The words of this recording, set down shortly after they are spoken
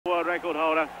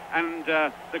and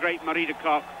the great Marita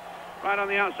Koch. Right on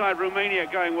the outside, Romania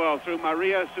going well through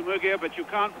Maria Sumugia, but you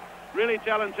can't really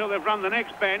tell until they've run the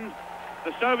next bend.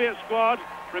 The Soviet squad,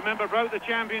 remember, broke the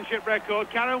championship record.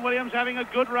 Karen Williams having a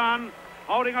good run,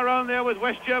 holding her own there with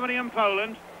West Germany and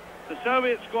Poland. The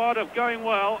Soviet squad are going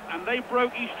well, and they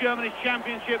broke East Germany's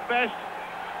championship best.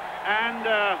 And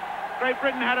Great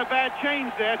Britain had a bad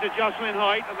change there to Jocelyn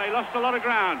Hoyt, and they lost a lot of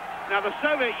ground. Now the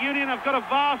Soviet Union have got a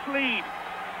vast lead,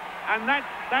 and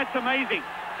that's amazing,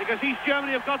 because East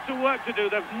Germany have got some work to do.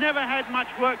 They've never had much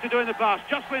work to do in the past.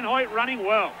 Jocelyn Hoyt running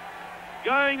well,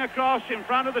 going across in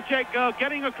front of the Czech girl,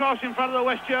 getting across in front of the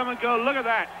West German girl. Look at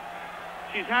that.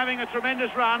 She's having a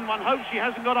tremendous run. One hopes she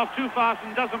hasn't got off too fast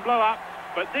and doesn't blow up,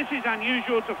 but this is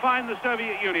unusual to find the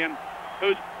Soviet Union,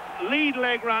 whose lead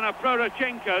leg runner,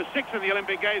 Prorochenko, 6th in the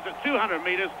Olympic Games at 200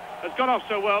 meters, has got off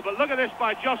so well. But look at this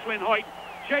by Jocelyn Hoyt,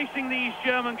 chasing the East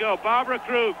German girl, Barbara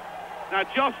Krug. Now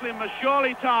Jocelyn must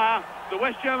surely tire. The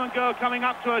West German girl coming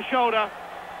up to her shoulder.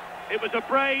 It was a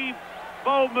brave,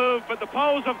 bold move, but the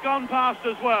Poles have gone past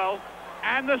as well,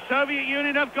 and the Soviet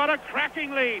Union have got a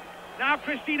cracking lead. Now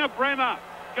Christina Bremer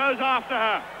goes after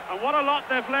her, and what a lot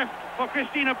they've left for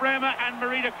Christina Bremer and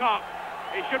Marita Koch.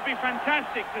 It should be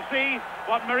fantastic to see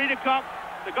what Marita Koch,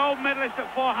 the gold medalist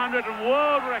at 400 and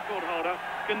world record holder,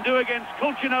 can do against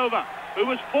Kulchanova, who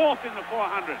was 4th in the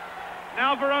 400.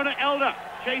 Now Verona Elder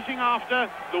chasing after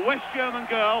the West German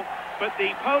girl, but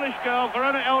the Polish girl,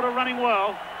 Verona Elder, running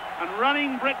well and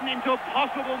running Britain into a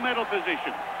possible medal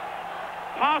position.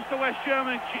 Past the West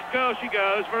German girl she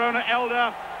goes, Verona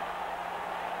Elder,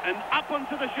 and up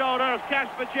onto the shoulder of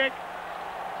Kasperczyk.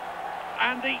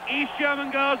 And the East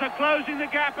German girls are closing the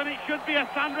gap, and it should be a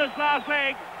thunderous last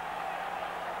leg.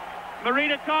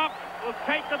 Marita Koch will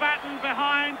take the baton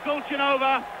behind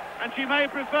Kulchanova, and she may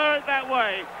prefer it that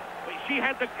way. But she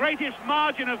had the greatest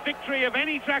margin of victory of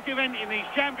any track event in these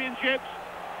championships.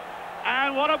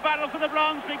 And what a battle for the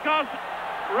bronze, because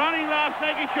running last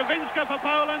leg is Szawinska for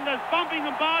Poland. There's bumping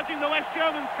and barging. The West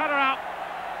Germans cut her up.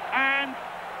 And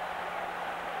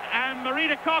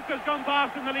Marita Koch has gone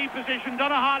past in the lead position.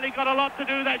 Donna Hartley got a lot to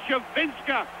do. That's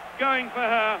Szawinska going for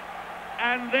her.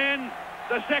 And then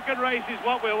the second race is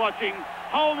what we're watching.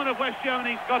 Holman of West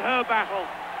Germany's got her battle.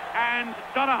 And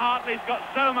Donna Hartley's got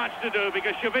so much to do,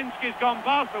 because Szawinska's gone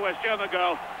past the West German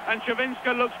girl. And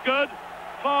Szawinska looks good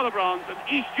for the bronze. And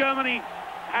East Germany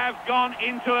have gone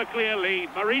into a clear lead.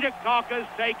 Marita Koch has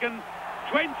taken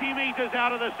 20 meters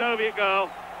out of the Soviet girl.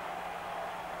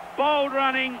 Bold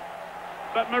running,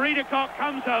 but Marita Koch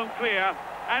comes home clear,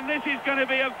 and this is going to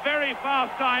be a very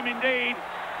fast time indeed.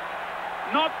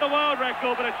 Not the world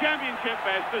record, but a championship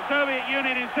best. The Soviet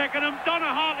Union in second, and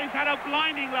Donna Hartley's had a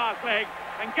blinding last leg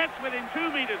and gets within 2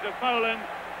 meters of Poland.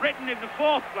 Britain in the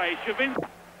 4th place. Szawinska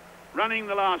running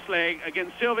the last leg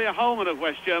against Sylvia Holman of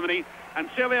West Germany, and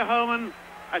Sylvia Holman,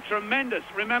 a tremendous,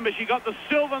 remember, she got the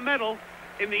silver medal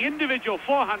in the individual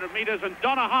 400 meters, and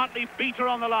Donna Hartley beat her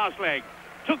on the last leg,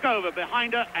 took over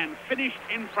behind her and finished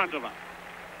in front of her.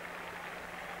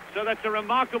 So that's a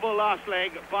remarkable last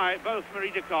leg by both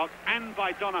Marita Koch and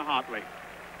by Donna Hartley,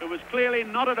 who was clearly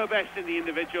not at her best in the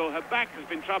individual. Her back has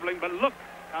been troubling, but look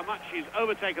how much she's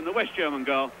overtaken the West German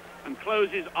girl and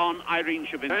closes on Irene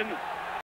Szawinska.